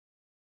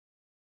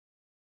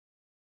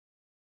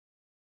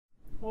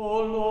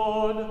O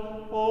Lord,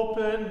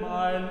 open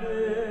my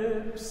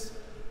lips,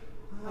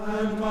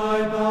 and my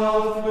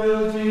mouth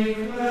will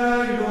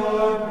declare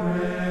your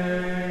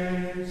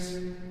praise.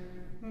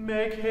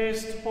 Make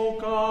haste, O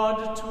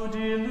God, to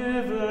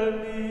deliver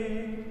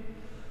me.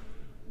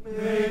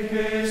 Make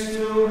haste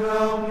to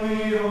help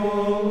me, O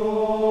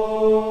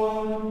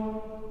Lord.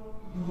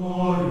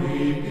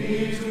 Glory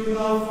be to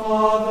the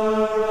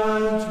Father,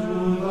 and to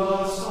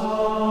the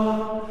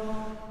Son,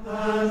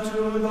 and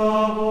to the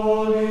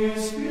Holy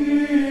Spirit,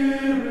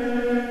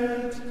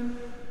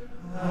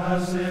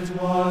 as it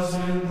was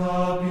in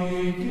the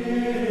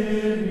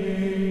beginning,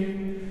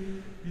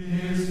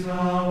 is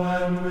now,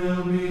 and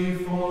will be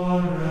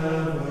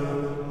forever.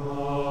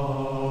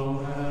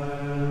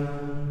 Amen.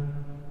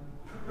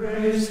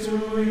 Praise to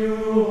you,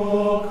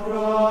 O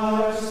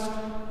Christ.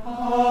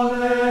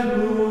 Alleluia.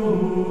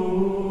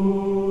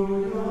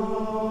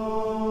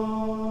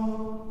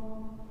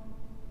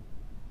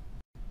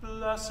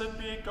 Blessed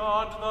be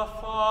God the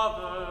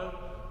Father,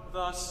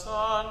 the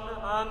Son,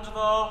 and the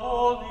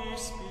Holy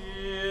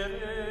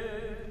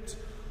Spirit.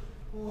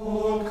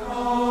 O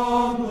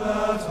come,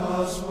 let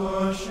us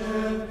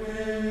worship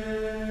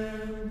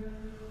him.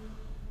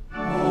 O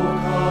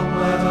come,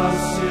 let us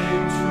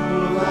sing to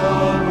the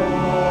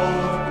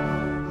Lord.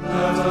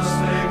 Let us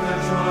make a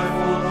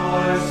joyful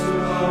noise to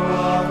the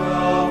rock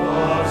of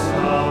our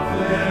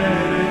salvation.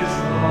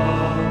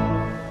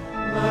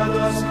 Let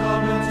us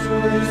come into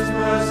his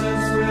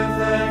presence with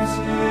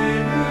thanksgiving.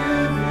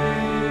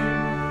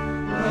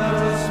 Let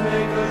us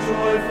make a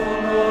joyful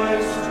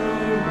noise to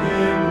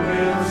him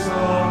with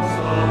songs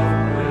of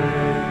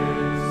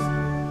praise.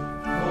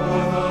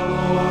 For the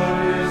Lord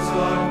is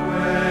a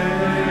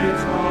great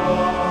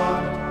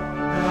God,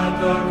 and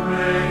a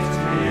great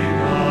King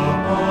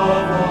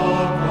above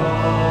all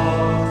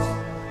gods.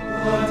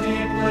 The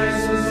deep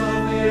places of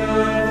the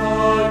earth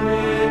are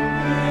in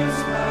his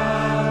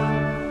hand.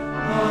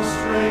 The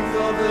strength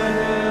of the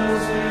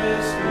hills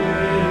is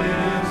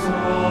his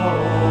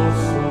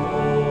also.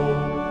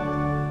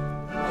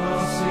 The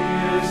sea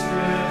is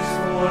his,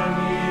 for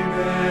he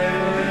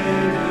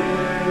made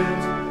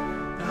it,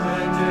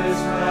 and his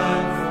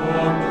hand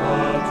formed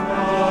the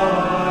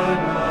dry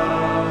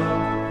land.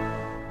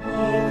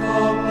 Oh,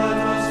 come, let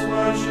us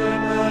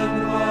worship and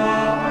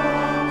bow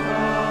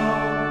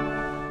down.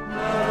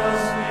 Let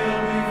us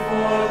kneel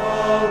before the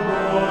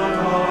Lord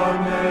our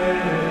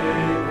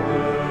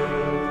Maker.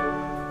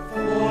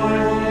 For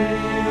he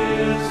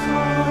is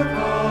our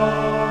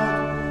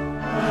God,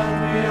 and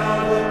we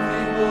are the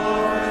people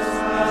of his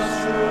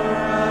pasture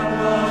and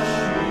the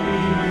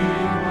sheep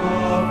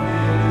of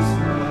his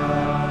hand.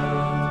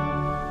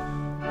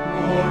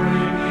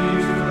 Glory be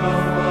to the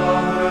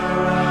Father,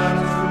 and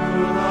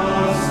to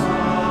the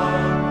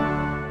Son,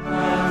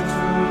 and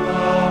to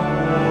the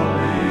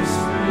Holy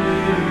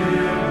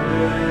Spirit,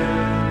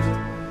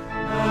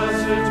 as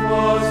it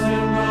was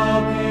in the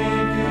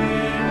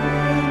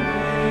beginning,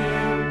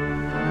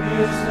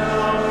 is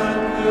now,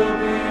 and will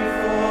be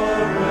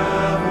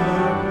forever.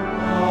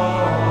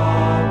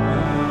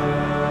 Amen.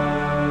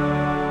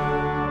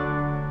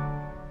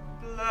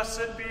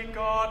 Blessed be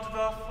God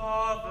the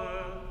Father,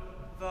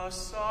 the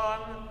Son,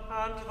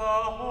 and the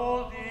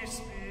Holy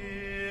Spirit.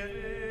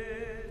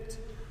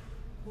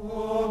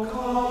 O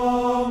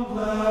come,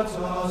 let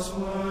us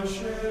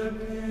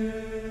worship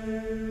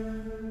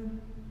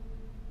him.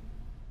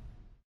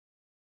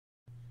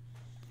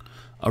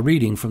 A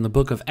reading from the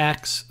book of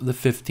Acts, the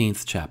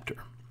 15th chapter.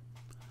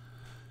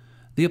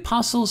 The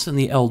apostles and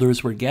the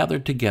elders were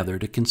gathered together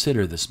to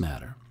consider this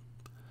matter.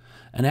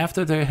 And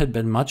after there had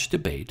been much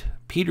debate,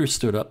 Peter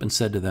stood up and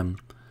said to them,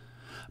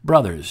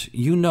 Brothers,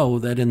 you know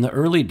that in the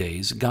early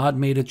days God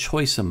made a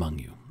choice among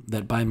you,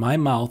 that by my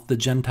mouth the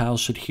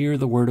Gentiles should hear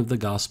the word of the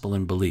gospel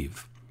and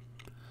believe.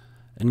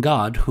 And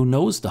God, who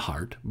knows the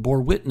heart,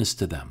 bore witness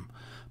to them,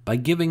 by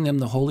giving them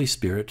the Holy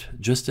Spirit,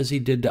 just as he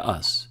did to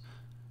us.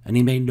 And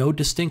he made no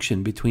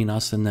distinction between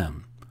us and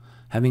them,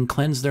 having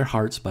cleansed their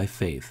hearts by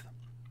faith.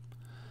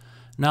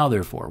 Now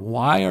therefore,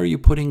 why are you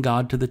putting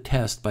God to the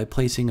test by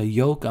placing a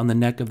yoke on the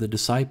neck of the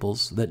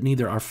disciples that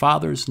neither our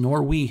fathers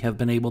nor we have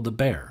been able to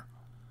bear?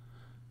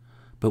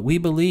 But we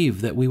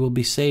believe that we will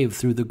be saved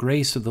through the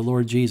grace of the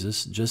Lord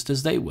Jesus, just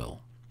as they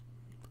will.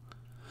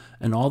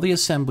 And all the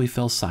assembly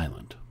fell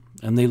silent,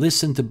 and they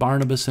listened to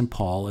Barnabas and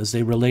Paul as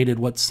they related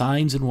what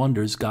signs and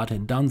wonders God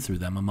had done through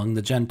them among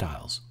the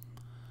Gentiles.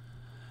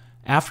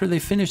 After they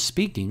finished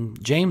speaking,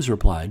 James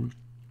replied,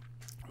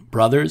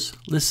 Brothers,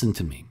 listen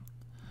to me.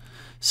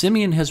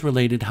 Simeon has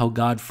related how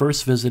God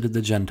first visited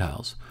the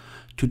Gentiles,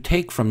 to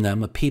take from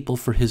them a people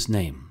for his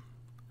name.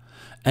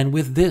 And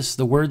with this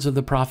the words of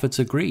the prophets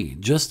agree,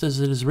 just as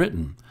it is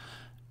written,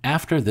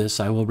 After this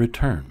I will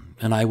return,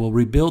 and I will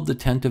rebuild the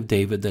tent of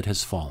David that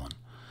has fallen.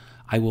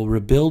 I will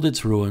rebuild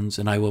its ruins,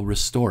 and I will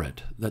restore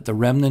it, that the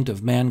remnant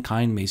of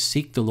mankind may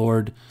seek the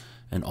Lord,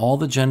 and all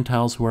the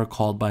Gentiles who are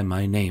called by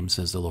my name,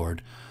 says the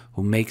Lord,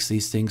 who makes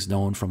these things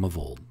known from of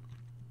old.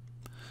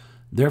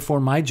 Therefore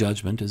my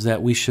judgment is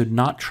that we should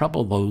not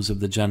trouble those of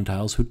the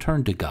Gentiles who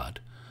turn to God,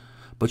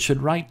 but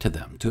should write to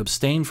them to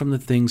abstain from the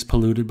things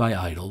polluted by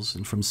idols,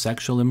 and from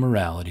sexual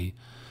immorality,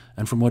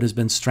 and from what has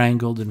been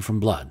strangled, and from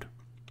blood.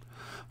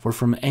 For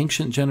from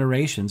ancient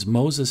generations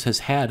Moses has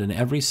had in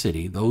every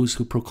city those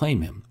who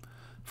proclaim him,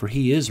 for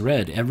he is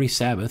read every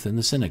Sabbath in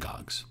the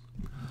synagogues.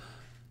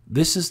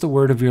 This is the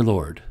word of your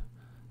Lord.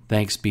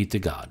 Thanks be to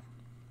God.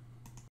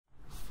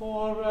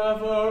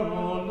 Forever,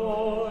 O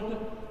Lord,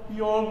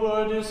 your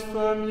word is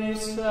firmly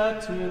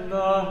set in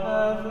the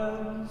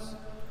heavens.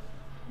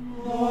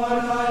 Lord,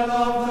 I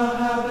love the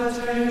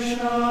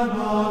habitation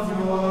of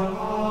your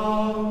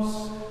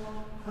house,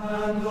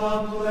 and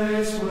the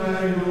place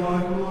where your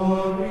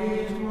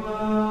glory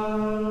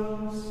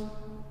dwells.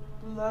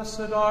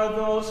 Blessed are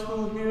those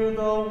who hear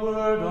the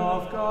word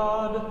of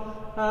God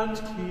and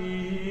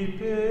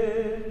keep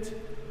it.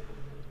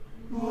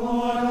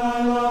 Lord,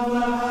 I love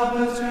the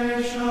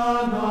habitation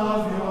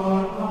of your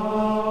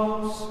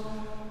house,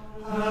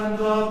 and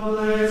the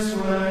place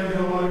where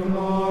your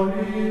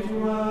glory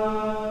dwells.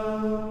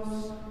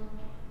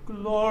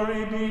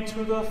 Glory be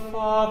to the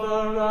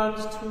Father, and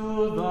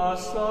to the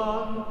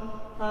Son,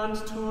 and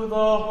to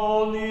the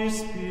Holy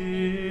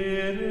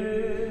Spirit.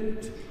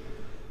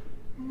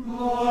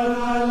 Lord,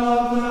 I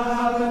love the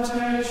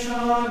habitation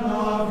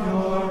of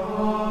your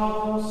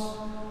house,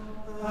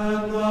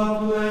 and the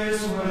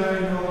place where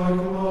your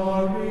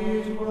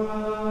glory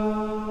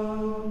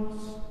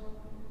dwells.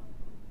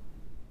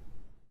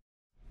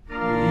 We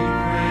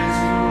praise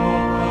you, O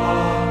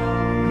God.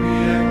 We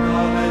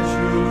acknowledge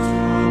you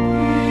to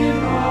be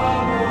the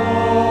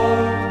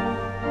Lord.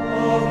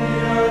 All the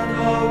earth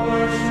now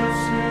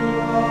worships you,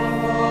 the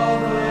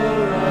Father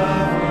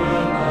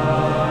everlasting.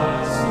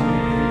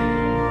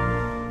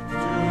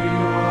 Do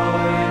you, all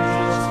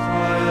angels,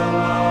 cry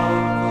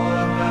aloud?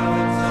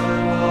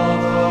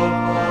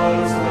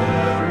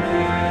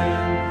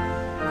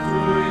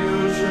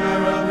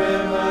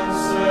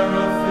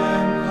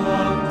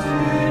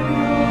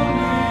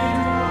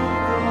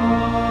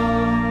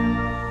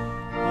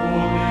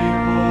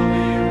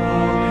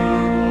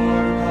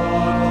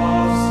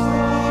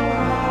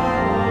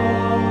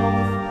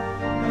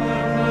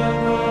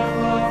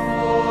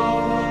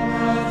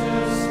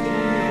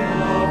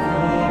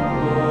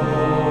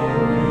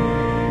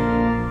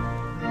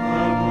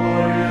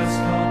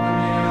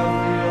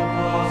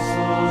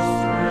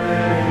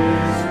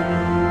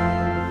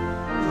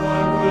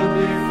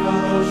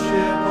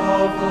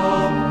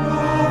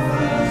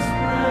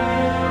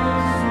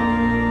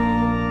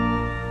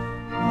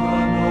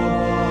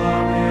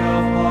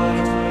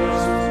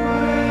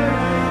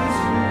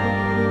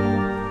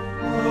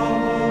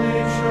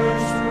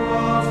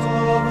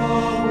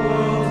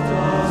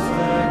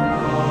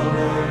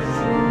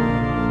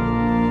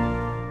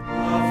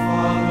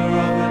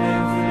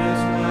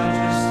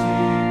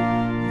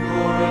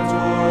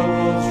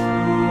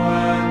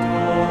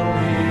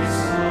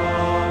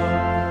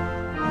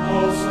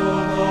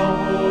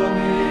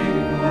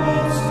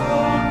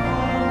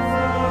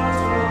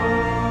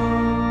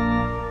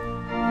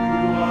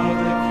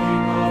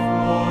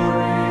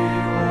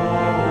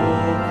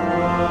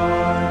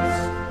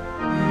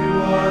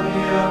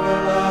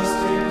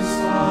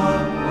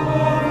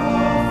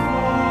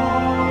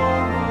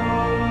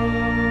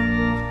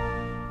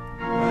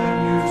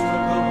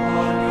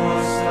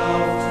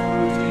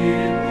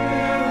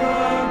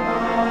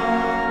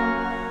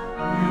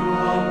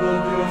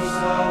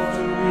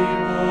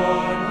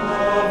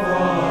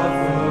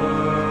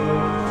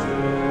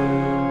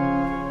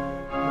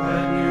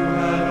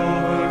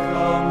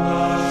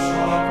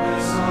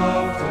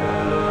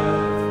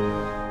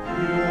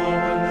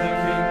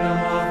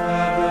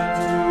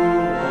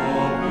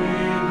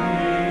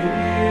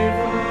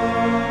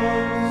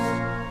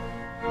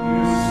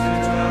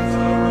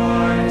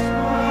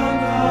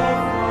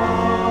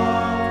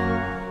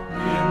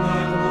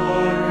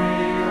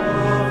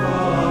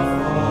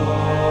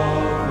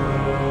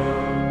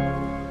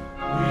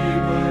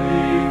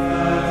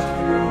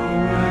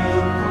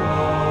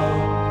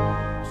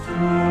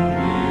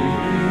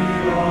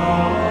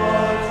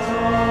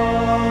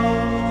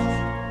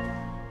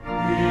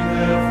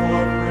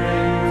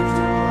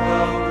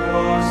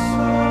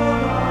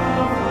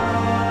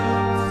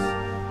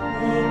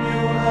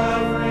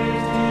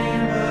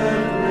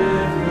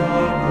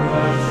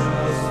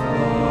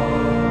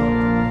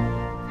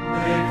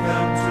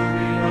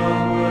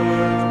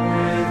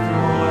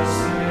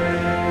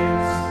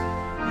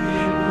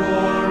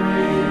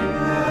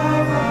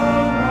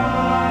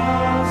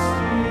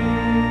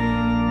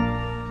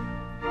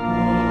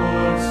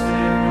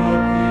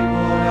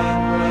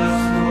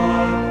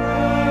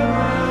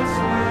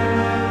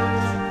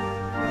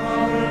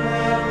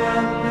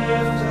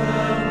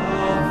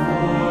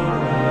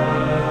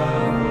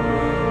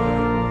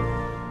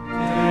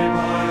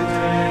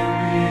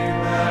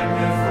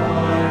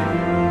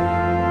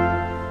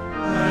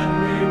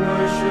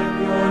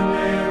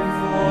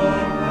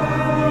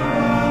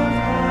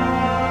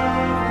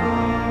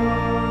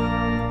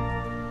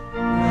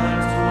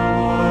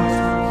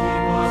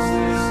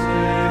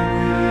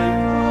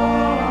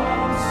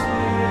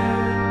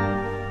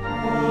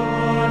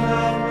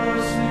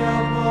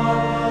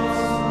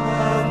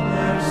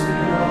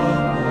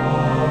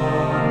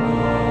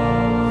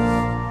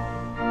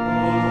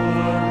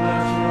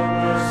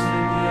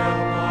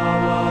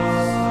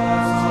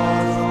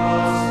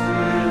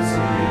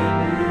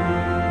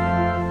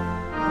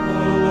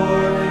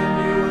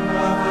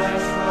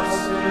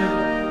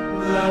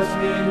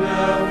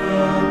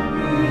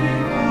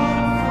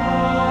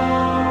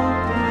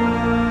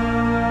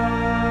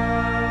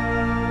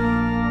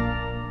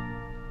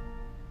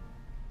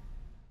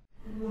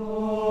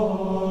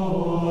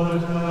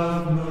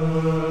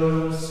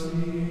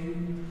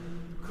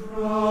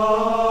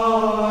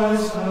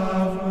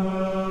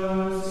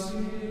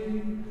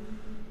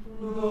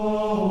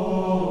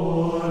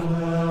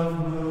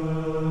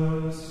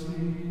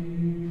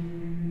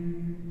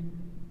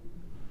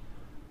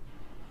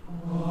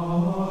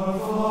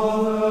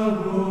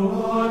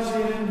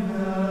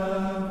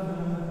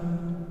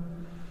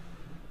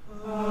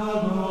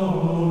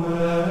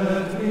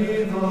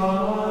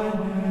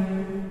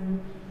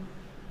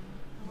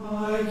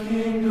 Thy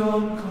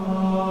kingdom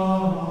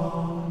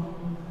come,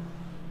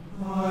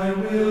 thy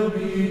will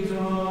be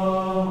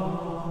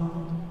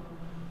done,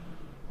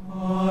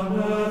 on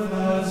earth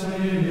as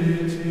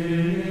it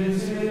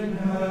is in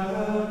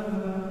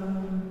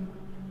heaven.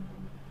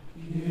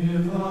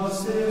 Give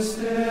us this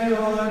day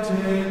our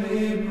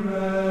daily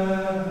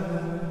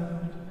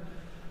bread,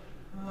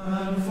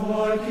 and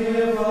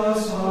forgive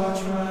us our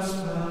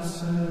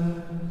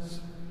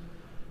trespasses,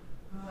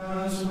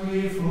 as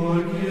we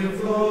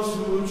forgive those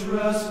who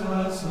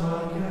trespass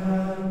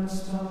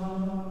against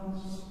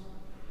us.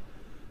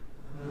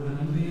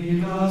 And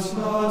lead us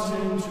not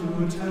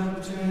into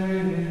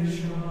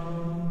temptation,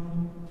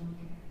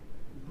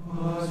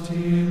 but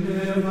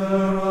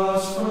deliver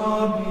us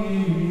from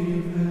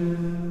evil.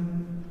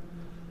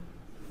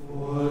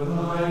 For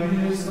thine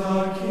is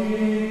the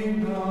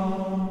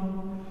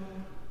kingdom,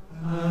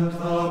 and the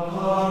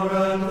power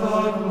and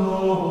the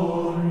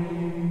glory,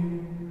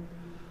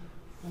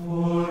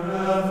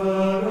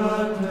 forever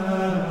and ever.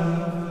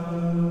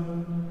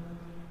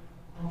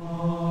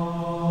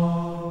 Amen.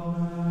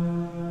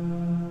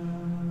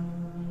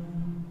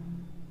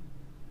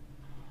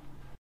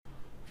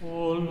 O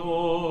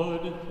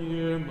Lord,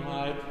 hear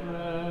my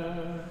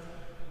prayer,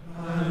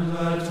 And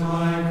let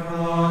my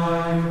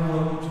cry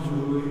come to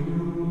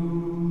you.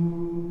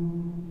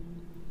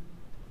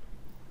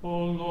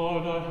 O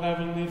Lord, our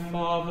heavenly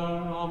Father,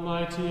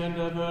 almighty and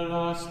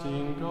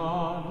everlasting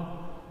God,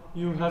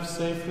 you have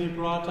safely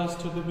brought us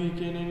to the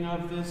beginning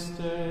of this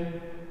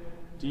day.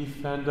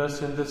 Defend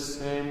us in the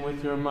same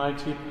with your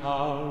mighty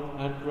power,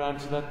 and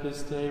grant that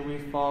this day we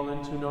fall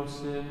into no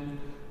sin,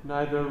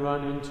 neither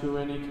run into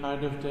any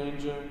kind of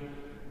danger,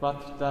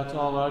 but that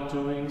all our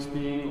doings,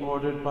 being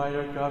ordered by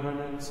your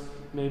governance,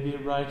 may be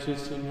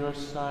righteous in your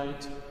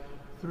sight.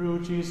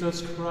 Through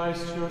Jesus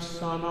Christ, your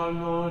Son, our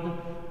Lord,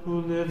 who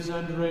lives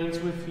and reigns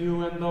with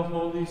you and the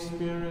Holy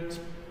Spirit,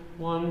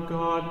 one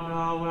God,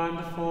 now and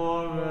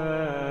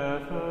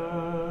forever.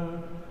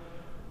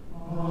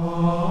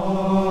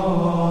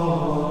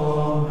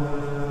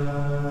 Amen.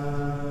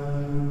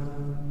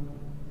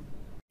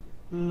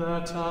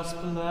 Let us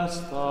bless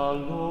the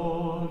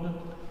Lord.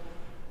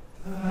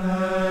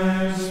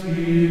 Thanks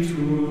be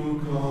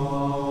to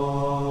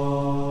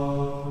God.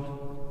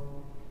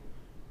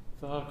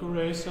 The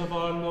grace of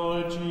our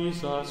Lord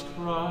Jesus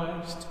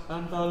Christ,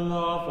 and the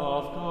love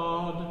of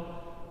God,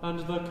 and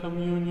the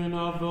communion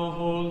of the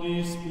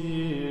Holy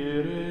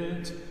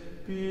Spirit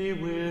be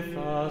with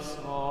us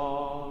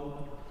all.